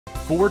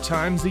4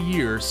 times a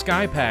year,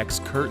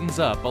 SKyPAC's Curtains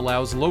Up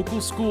allows local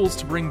schools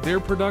to bring their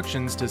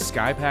productions to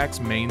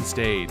SKyPAC's main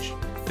stage,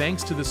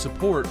 thanks to the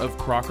support of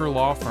Crocker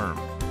Law Firm.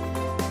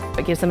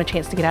 It gives them a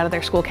chance to get out of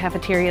their school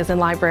cafeterias and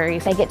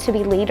libraries. They get to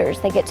be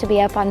leaders. They get to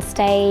be up on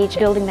stage,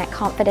 building that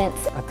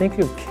confidence. I think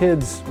of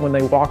kids when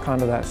they walk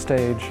onto that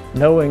stage,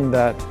 knowing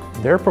that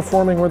they're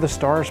performing where the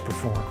stars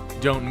perform.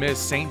 Don't miss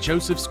St.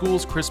 Joseph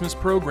School's Christmas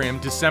program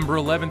December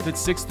 11th at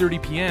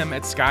 6:30 p.m.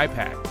 at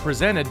SKyPAC,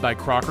 presented by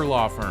Crocker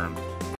Law Firm.